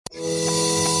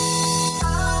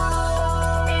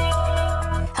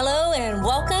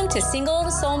to Single to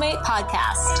Soulmate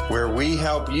Podcast, where we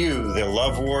help you, the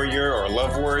love warrior or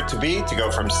love warrior to be, to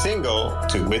go from single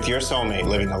to with your soulmate,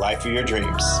 living the life of your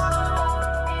dreams.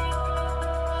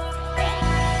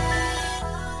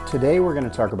 Today we're going to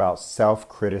talk about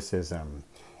self-criticism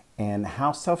and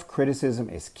how self-criticism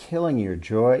is killing your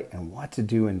joy and what to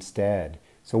do instead.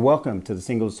 So welcome to the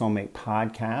Single to Soulmate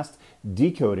Podcast,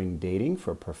 decoding dating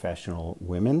for professional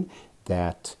women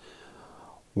that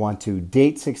want to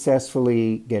date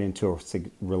successfully, get into a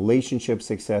relationship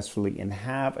successfully, and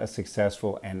have a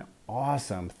successful and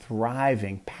awesome,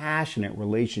 thriving, passionate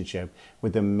relationship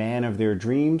with the man of their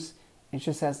dreams. It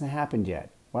just hasn't happened yet.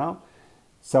 Well,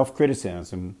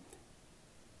 self-criticism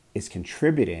is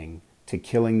contributing to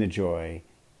killing the joy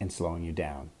and slowing you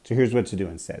down. So here's what to do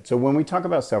instead. So when we talk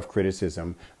about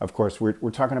self-criticism, of course,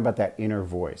 we're talking about that inner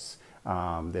voice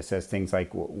that says things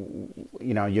like,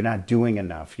 you know, you're not doing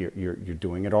enough. You're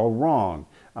doing it all wrong.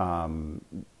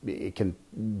 It can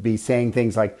be saying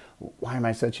things like, why am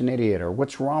I such an idiot? Or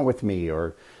what's wrong with me?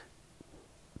 Or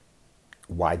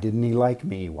why didn't he like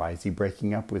me? Why is he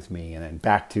breaking up with me? And then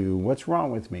back to what's wrong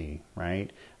with me,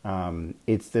 right?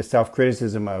 It's the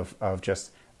self-criticism of just,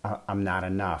 I'm not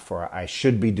enough, or I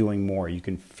should be doing more. You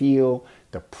can feel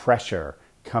the pressure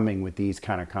coming with these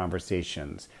kind of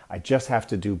conversations. I just have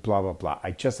to do blah, blah, blah.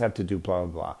 I just have to do blah,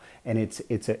 blah, blah. And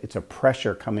it's a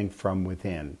pressure coming from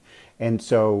within. And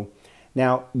so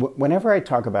now, whenever I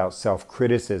talk about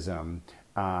self-criticism,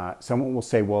 someone will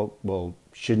say, well,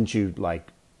 shouldn't you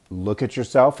look at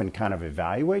yourself and kind of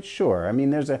evaluate? Sure. I mean,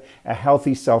 there's a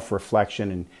healthy self-reflection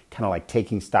and kind of like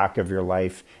taking stock of your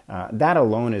life. That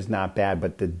alone is not bad,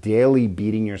 but the daily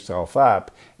beating yourself up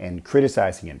and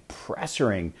criticizing and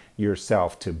pressuring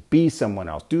yourself to be someone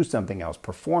else, do something else,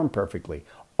 perform perfectly,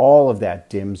 all of that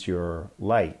dims your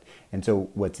light. And so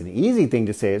what's an easy thing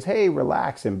to say is, hey,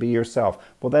 relax and be yourself.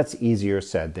 Well, that's easier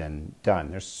said than done.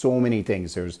 There's so many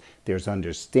things. There's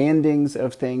understandings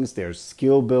of things. There's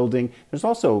skill building. There's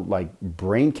also like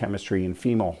brain chemistry and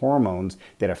female hormones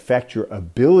that affect your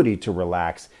ability to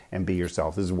relax and be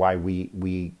yourself. This is why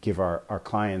we give our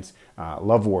clients,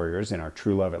 Love Warriors, in our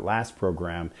True Love at Last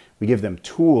program, we give them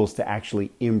tools to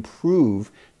actually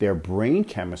improve their brain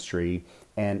chemistry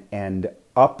and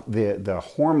up the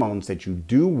hormones that you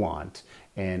do want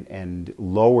and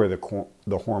lower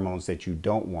the hormones that you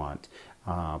don't want.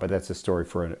 But that's a story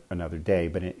for another day.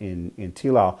 But in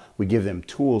TLAL, we give them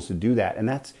tools to do that. And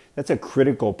that's a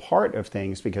critical part of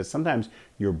things, because sometimes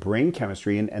your brain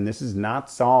chemistry, and this is not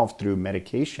solved through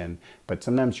medication, but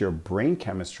sometimes your brain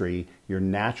chemistry, your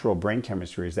natural brain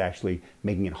chemistry is actually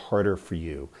making it harder for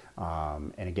you.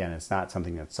 And again, it's not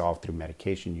something that's solved through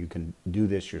medication. You can do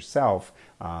this yourself.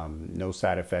 No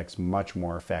side effects, much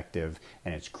more effective.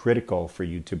 And it's critical for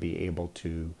you to be able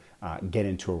to get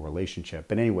into a relationship.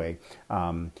 But anyway,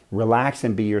 relax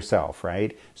and be yourself,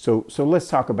 right? So let's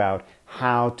talk about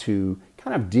how to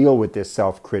kind of deal with this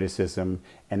self-criticism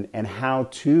and how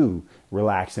to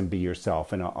relax and be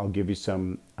yourself. And I'll give you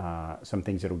some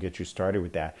things that'll get you started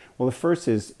with that. Well, the first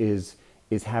is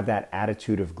have that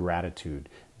attitude of gratitude.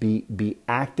 Be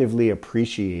actively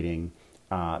appreciating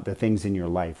the things in your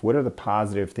life. What are the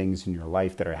positive things in your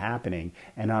life that are happening?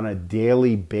 And on a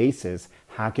daily basis,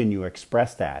 how can you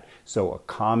express that? So a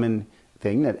common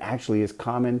thing that actually is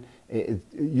common,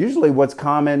 usually what's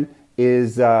common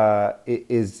is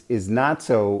not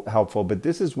so helpful, but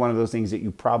this is one of those things that you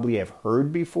probably have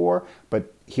heard before,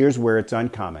 but here's where it's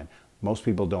uncommon. Most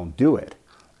people don't do it.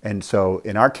 And so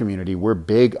in our community, we're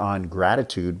big on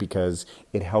gratitude because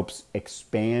it helps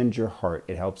expand your heart.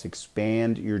 It helps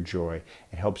expand your joy.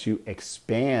 It helps you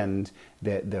expand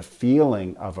the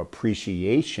feeling of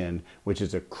appreciation, which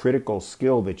is a critical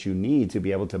skill that you need to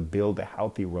be able to build a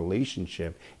healthy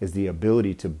relationship, is the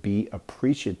ability to be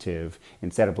appreciative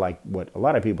instead of like what a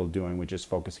lot of people are doing, which is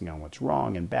focusing on what's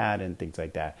wrong and bad and things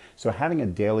like that. So having a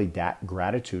daily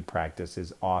gratitude practice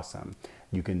is awesome.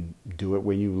 You can do it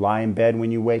when you lie in bed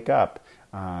when you wake up.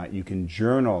 You can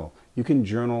journal. You can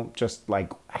journal just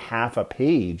like half a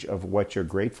page of what you're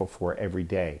grateful for every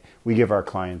day. We give our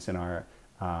clients in our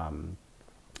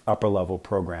upper level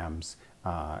programs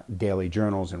daily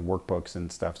journals and workbooks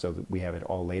and stuff, so that we have it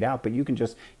all laid out. But you can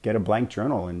just get a blank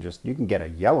journal and you can get a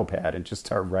yellow pad and just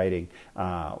start writing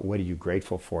what are you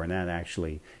grateful for. And that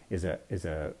actually is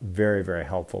a very, very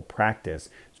helpful practice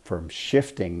from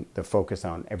shifting the focus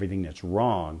on everything that's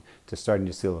wrong to starting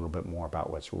to see a little bit more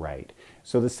about what's right.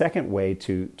 So the second way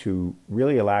to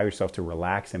really allow yourself to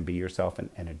relax and be yourself and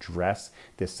address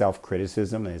this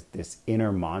self-criticism, this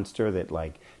inner monster that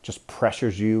like just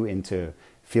pressures you into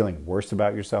feeling worse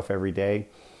about yourself every day,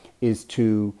 is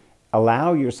to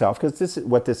allow yourself, because this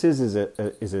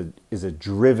is a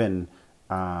driven.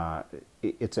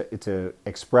 It's a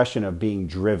expression of being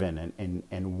driven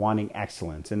and wanting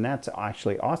excellence, and that's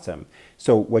actually awesome.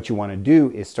 So what you want to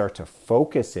do is start to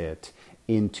focus it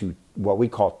into what we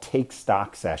call take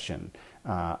stock session,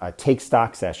 a take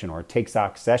stock session or take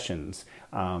stock sessions.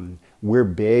 We're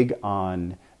big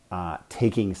on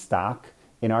taking stock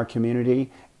in our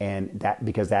community, and that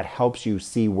because that helps you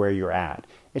see where you're at.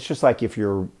 It's just like if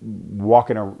you're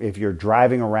if you're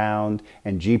driving around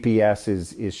and GPS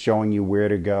is showing you where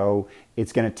to go,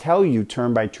 it's going to tell you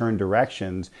turn by turn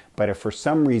directions. But if for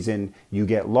some reason you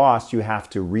get lost, you have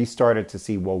to restart it to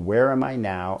see, well, where am I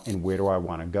now and where do I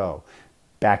want to go?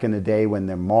 Back in the day when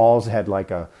the malls had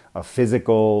like a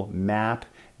physical map,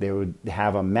 they would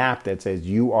have a map that says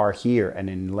you are here. And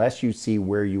unless you see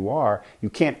where you are, you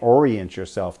can't orient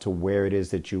yourself to where it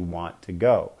is that you want to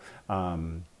go.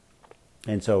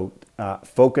 And so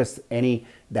focus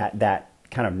that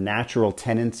kind of natural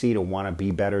tendency to want to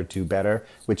be better, do better,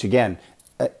 which again,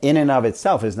 in and of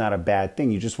itself is not a bad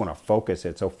thing. You just want to focus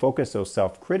it. So focus those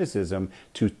self-criticism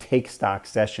to take stock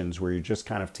sessions where you're just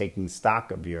kind of taking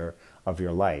stock of your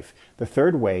life. The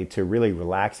third way to really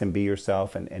relax and be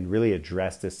yourself and really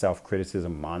address this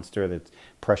self-criticism monster that's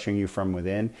pressuring you from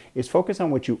within is focus on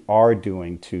what you are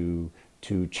doing to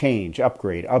change,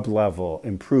 upgrade, up-level,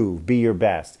 improve, be your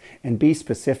best, and be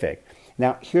specific.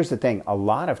 Now, here's the thing. A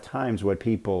lot of times what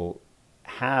people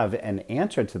have an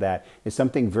answer to that is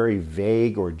something very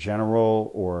vague or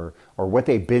general or what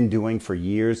they've been doing for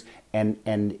years.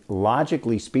 And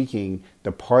logically speaking,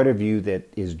 the part of you that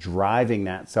is driving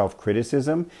that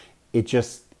self-criticism,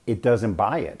 it doesn't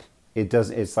buy it.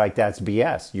 It's like that's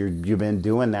BS. You've been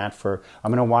doing that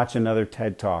I'm going to watch another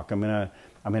TED Talk. I'm going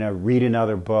to read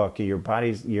another book.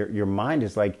 Your mind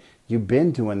is like, you've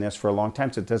been doing this for a long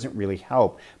time, so it doesn't really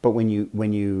help. But when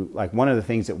you like, one of the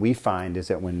things that we find is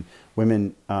that when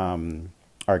women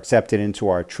are accepted into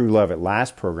our True Love at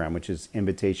Last program, which is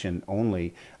invitation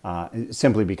only,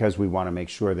 simply because we want to make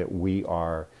sure that we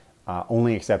are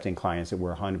only accepting clients that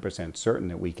we're 100% certain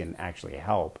that we can actually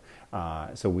help.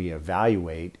 So we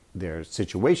evaluate their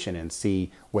situation and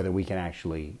see whether we can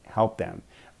actually help them.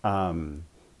 And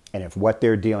if what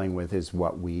they're dealing with is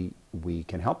what we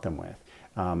can help them with.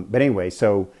 But anyway,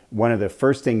 so one of the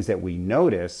first things that we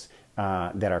notice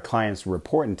that our clients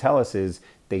report and tell us is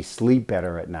they sleep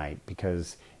better at night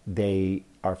because they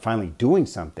are finally doing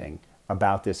something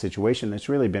about this situation that's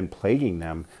really been plaguing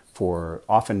them for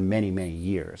often many, many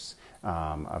years,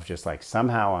 of just like,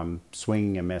 somehow I'm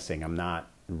swinging and missing. I'm not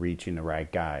reaching the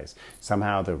right guys.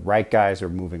 Somehow the right guys are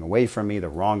moving away from me, the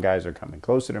wrong guys are coming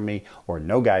closer to me, or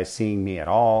no guys seeing me at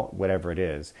all, whatever it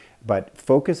is. But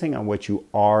focusing on what you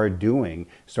are doing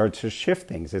starts to shift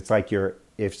things. It's like your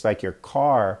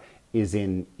car is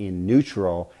in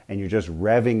neutral and you're just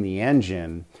revving the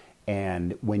engine,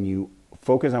 and when you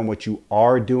focus on what you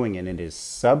are doing and it is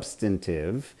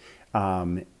substantive,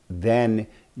 then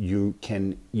you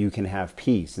can have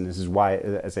peace. And this is why,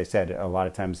 as I said, a lot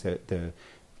of times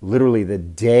literally the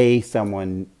day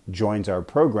someone joins our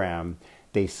program,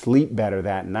 they sleep better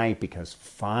that night because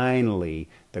finally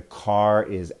the car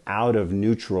is out of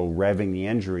neutral, revving the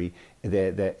engine,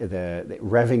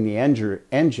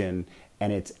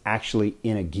 and it's actually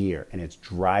in a gear and it's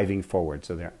driving forward.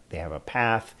 So they have a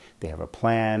path, they have a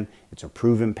plan. It's a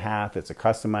proven path. It's a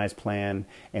customized plan,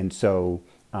 and so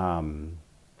a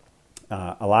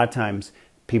lot of times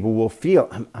people will feel,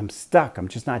 I'm stuck, I'm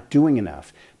just not doing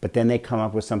enough. But then they come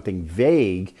up with something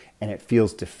vague and it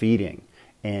feels defeating.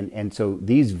 And so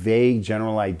these vague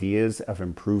general ideas of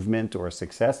improvement or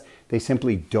success, they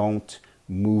simply don't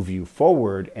move you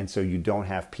forward. And so you don't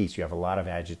have peace. You have a lot of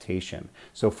agitation.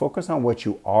 So focus on what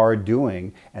you are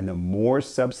doing, and the more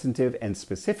substantive and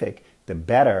specific, the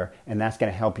better. And that's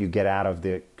going to help you get out of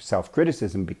the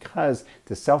self-criticism, because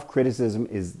the self-criticism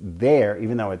is there,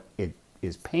 even though it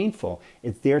is painful,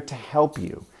 it's there to help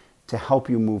you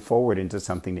move forward into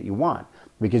something that you want,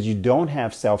 because you don't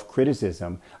have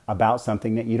self-criticism about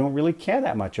something that you don't really care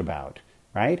that much about,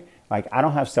 right? Like, I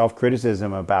don't have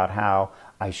self-criticism about how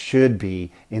I should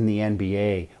be in the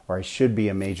NBA or I should be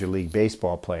a Major League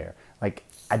Baseball player. Like,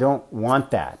 I don't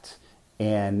want that.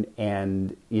 And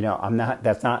you know,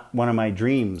 that's not one of my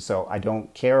dreams, so I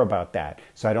don't care about that.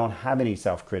 So I don't have any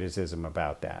self-criticism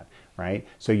about that, right?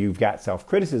 So you've got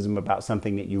self-criticism about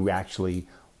something that you actually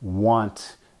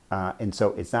want, and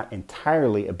so it's not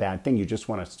entirely a bad thing. You just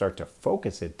want to start to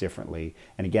focus it differently.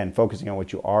 And again, focusing on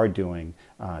what you are doing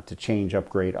to change,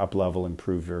 upgrade, up-level,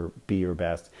 improve, be your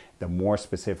best. The more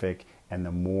specific and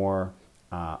the more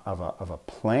of a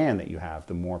plan that you have,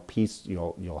 the more peace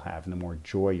you'll have, and the more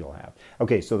joy you'll have.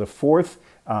 Okay, so the fourth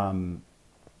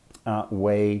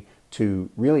way to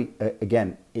really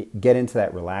again get into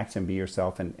that relax and be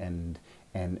yourself and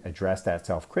address that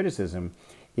self-criticism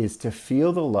is to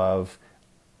feel the love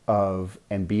of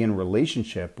and be in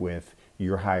relationship with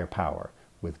your higher power,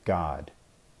 with God.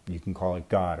 You can call it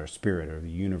God or Spirit or the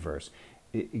universe.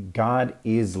 God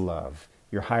is love.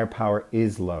 Your higher power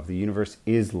is love. The universe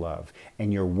is love.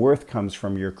 And your worth comes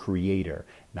from your Creator,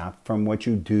 not from what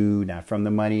you do, not from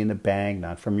the money in the bank,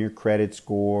 not from your credit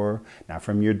score, not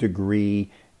from your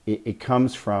degree. It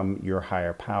comes from your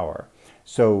higher power.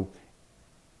 So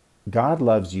God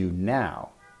loves you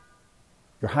now.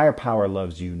 Your higher power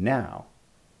loves you now.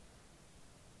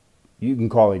 You can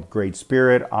call it Great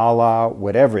Spirit, Allah,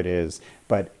 whatever it is,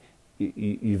 but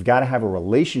you've got to have a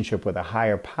relationship with a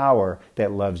higher power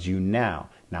that loves you now.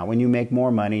 Not when you make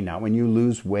more money, not when you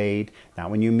lose weight, not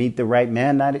when you meet the right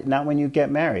man, not when you get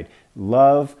married.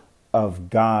 Love of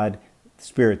God,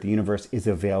 Spirit, the universe is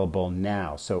available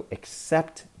now. So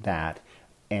accept that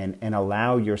and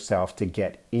allow yourself to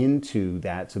get into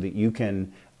that so that you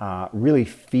can really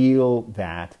feel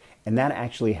that. And that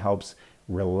actually helps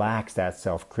relax that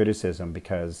self-criticism,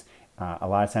 because a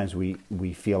lot of times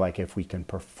we feel like if we can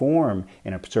perform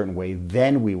in a certain way,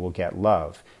 then we will get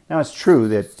love. Now, it's true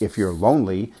that if you're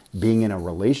lonely, being in a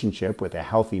relationship with a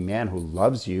healthy man who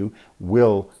loves you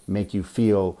will make you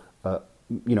feel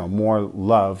more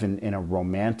love in a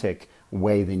romantic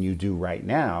way than you do right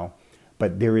now.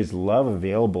 But there is love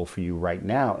available for you right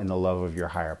now in the love of your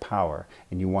higher power,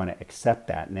 and you want to accept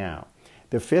that now.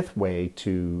 The fifth way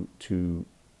to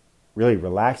really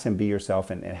relax and be yourself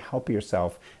and help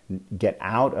yourself get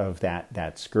out of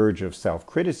that scourge of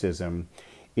self-criticism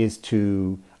is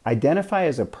to identify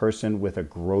as a person with a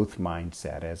growth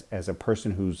mindset, as a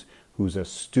person who's a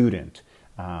student.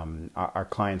 Our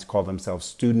clients call themselves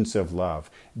students of love.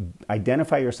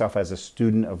 Identify yourself as a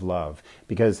student of love,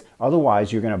 because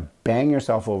otherwise you're going to bang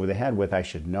yourself over the head with, I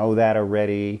should know that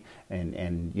already, and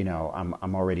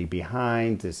I'm already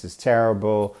behind, this is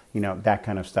terrible, that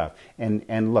kind of stuff.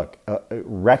 And look,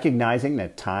 recognizing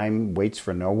that time waits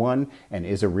for no one and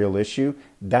is a real issue,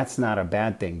 that's not a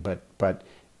bad thing. But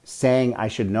saying I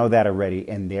should know that already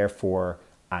and therefore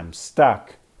I'm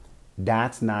stuck,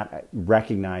 that's not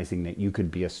recognizing that you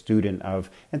could be a student of.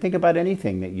 And think about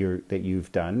anything that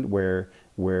you've done where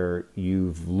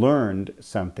you've learned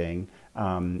something.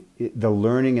 The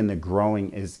learning and the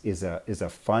growing is a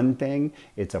fun thing.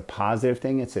 It's a positive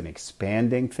thing. It's an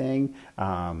expanding thing. We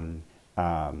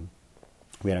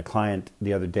had a client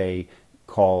the other day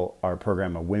call our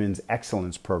program a Women's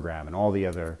Excellence Program, and all the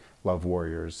other Love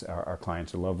Warriors, our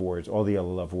clients are Love Warriors, all the other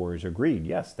Love Warriors agreed,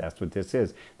 yes, that's what this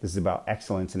is. This is about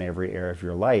excellence in every area of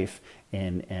your life,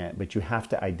 but you have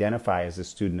to identify as a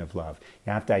student of love.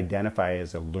 You have to identify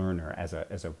as a learner, as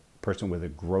a person with a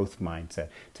growth mindset,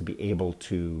 to be able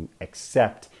to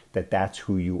accept that that's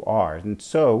who you are. And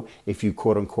so if you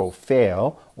quote unquote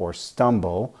fail or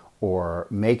stumble or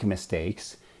make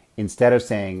mistakes, instead of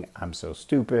saying, I'm so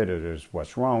stupid, or there's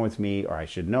what's wrong with me, or I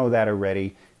should know that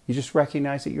already, you just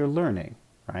recognize that you're learning,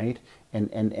 right?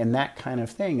 And that kind of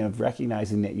thing of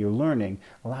recognizing that you're learning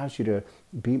allows you to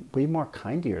be more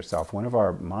kind to yourself. One of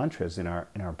our mantras in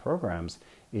our programs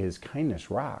is kindness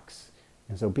rocks.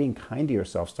 And so being kind to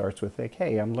yourself starts with like,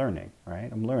 hey, I'm learning, right?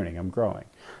 I'm learning, I'm growing.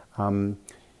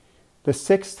 The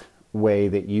sixth way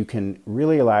that you can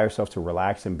really allow yourself to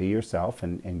relax and be yourself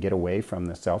and get away from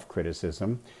the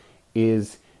self-criticism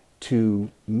is to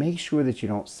make sure that you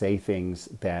don't say things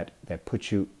that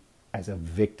put you as a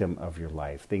victim of your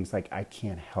life. Things like, I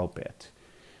can't help it.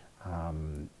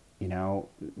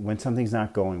 When something's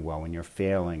not going well, when you're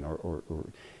failing, or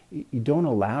you don't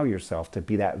allow yourself to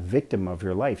be that victim of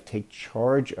your life. Take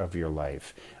charge of your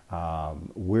life.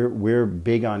 We're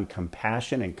big on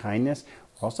compassion and kindness.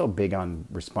 We're also big on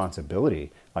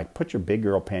responsibility. Like, put your big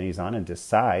girl panties on and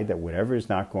decide that whatever is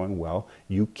not going well,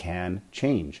 you can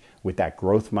change. With that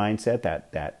growth mindset,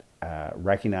 that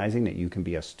recognizing that you can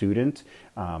be a student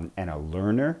and a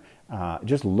learner.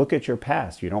 Just look at your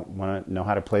past. You don't want to know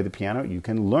how to play the piano? You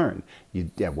can learn.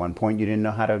 At one point you didn't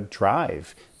know how to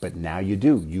drive, but now you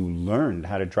do. You learned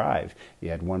how to drive.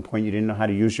 At one point you didn't know how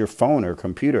to use your phone or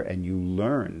computer, and you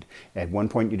learned. At one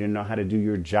point you didn't know how to do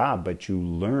your job, but you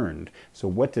learned. So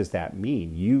what does that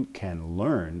mean? You can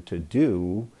learn to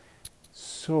do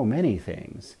so many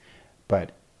things.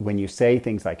 But when you say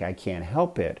things like, I can't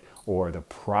help it, or the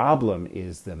problem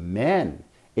is the men,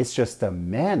 it's just the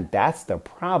men, that's the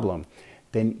problem,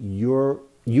 then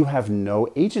you have no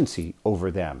agency over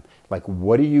them. Like,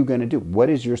 what are you going to do? What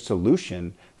is your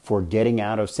solution for getting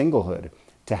out of singlehood?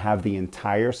 to have the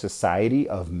entire society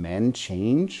of men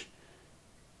change,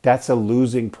 that's a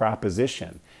losing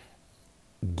proposition.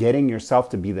 Getting yourself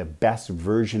to be the best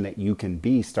version that you can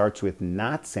be starts with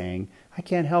not saying, I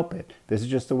can't help it. This is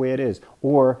just the way it is.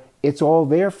 Or it's all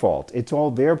their fault. It's all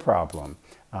their problem.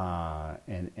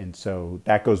 And so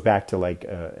that goes back to like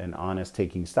an honest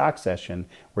taking stock session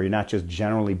where you're not just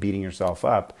generally beating yourself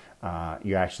up.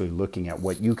 You're actually looking at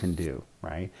what you can do,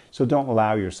 right? So don't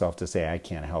allow yourself to say, I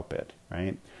can't help it,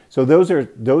 right? So those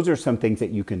are some things that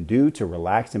you can do to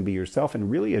relax and be yourself and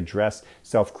really address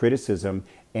self-criticism,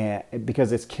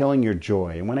 because it's killing your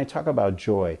joy. And when I talk about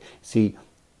joy, see,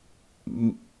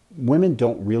 women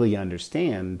don't really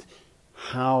understand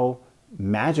how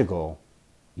magical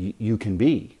you can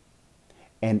be.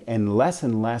 And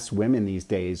less women these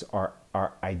days are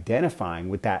identifying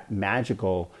with that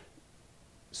magical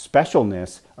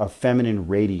specialness of feminine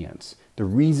radiance. The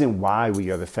reason why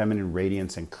we are the Feminine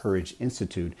Radiance and Courage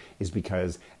Institute is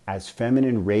because as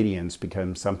feminine radiance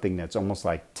becomes something that's almost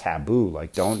like taboo,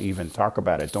 like don't even talk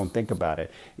about it, don't think about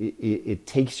it, it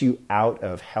takes you out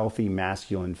of healthy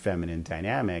masculine feminine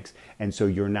dynamics, and so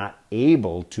you're not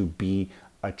able to be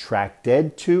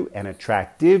attracted to and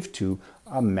attractive to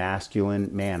a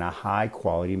masculine man, a high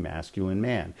quality masculine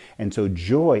man. And so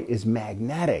joy is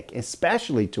magnetic,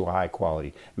 especially to a high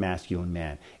quality masculine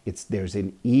man. There's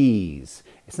an ease.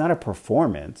 It's not a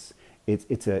performance.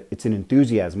 It's an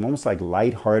enthusiasm, almost like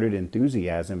lighthearted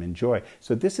enthusiasm and joy.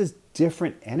 So this is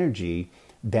different energy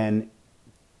than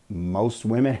most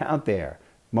women out there.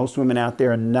 Most women out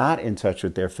there are not in touch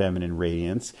with their feminine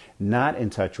radiance, not in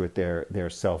touch with their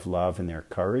self-love and their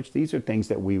courage. These are things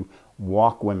that we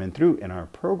walk women through in our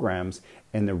programs.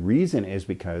 And the reason is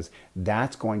because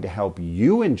that's going to help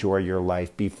you enjoy your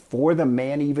life before the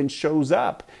man even shows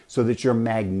up, so that you're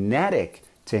magnetic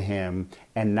to him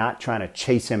and not trying to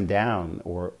chase him down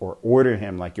or order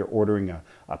him like you're ordering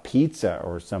a pizza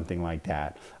or something like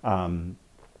that.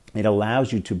 It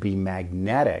allows you to be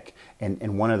magnetic.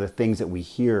 And one of the things that we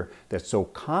hear that's so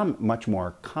much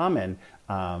more common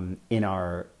one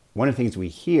of the things we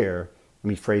hear, let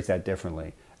me phrase that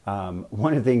differently.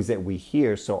 One of the things that we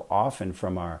hear so often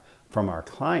from our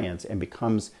clients and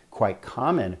becomes quite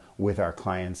common with our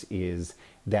clients is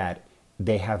that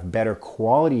they have better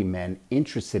quality men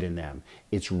interested in them.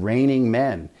 It's raining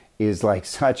men is like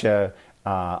such a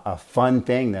fun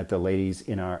thing that the ladies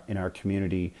in our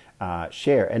community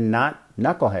share, and not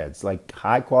knuckleheads, like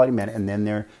high quality men, and then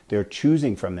they're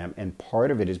choosing from them. And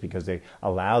part of it is because they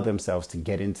allow themselves to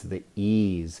get into the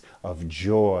ease of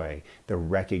joy, the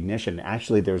recognition.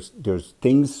 Actually, there's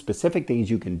specific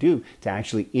things you can do to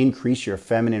actually increase your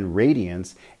feminine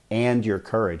radiance and your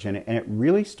courage. And it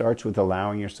really starts with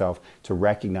allowing yourself to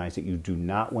recognize that you do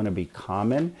not want to be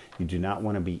common. You do not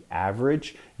want to be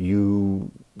average. You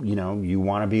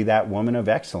want to be that woman of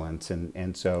excellence.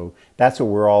 And so that's what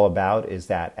we're all about, is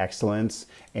that excellence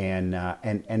and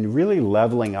really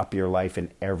leveling up your life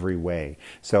in every way.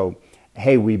 So,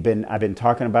 hey, I've been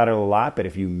talking about it a lot, but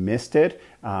if you missed it,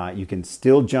 you can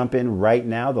still jump in right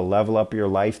now. The Level Up Your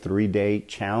Life 3-day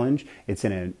challenge. It's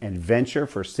an adventure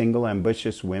for single,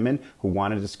 ambitious women who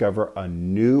want to discover a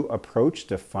new approach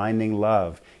to finding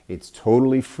love. It's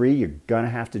totally free. You're going to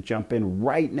have to jump in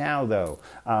right now, though.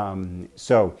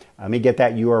 So let me get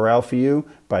that URL for you.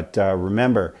 But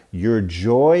remember, your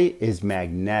joy is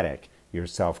magnetic. Your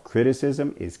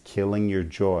self-criticism is killing your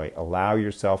joy. Allow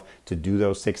yourself to do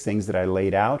those 6 things that I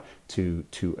laid out to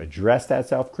address that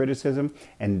self-criticism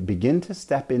and begin to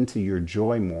step into your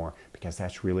joy more, because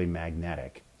that's really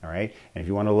magnetic. All right. And if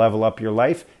you want to level up your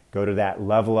life, go to that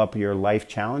Level Up Your Life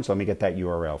challenge. Let me get that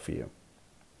URL for you.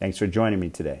 Thanks for joining me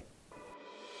today.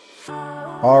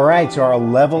 All right, so our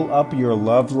Level Up Your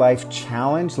Love Life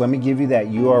challenge. Let me give you that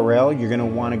URL. You're going to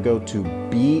want to go to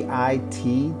bit.ly.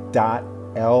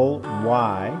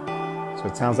 So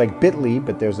it sounds like bit.ly,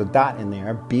 but there's a dot in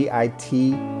there. bit.ly/love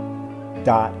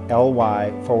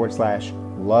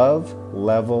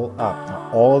level up.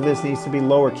 Now, all of this needs to be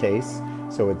lowercase.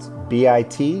 So it's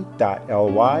bit.ly/love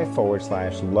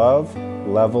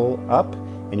level up.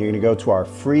 And you're going to go to our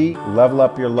free Level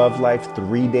Up Your Love Life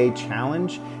 3-day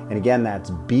challenge. And again, that's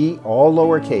all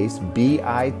lowercase,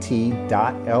 bit.ly/love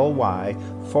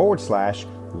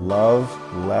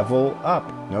level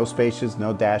up. No spaces,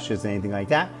 no dashes, anything like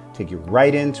that. Take you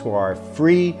right into our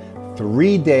free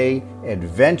 3-day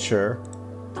adventure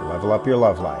to level up your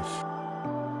love life.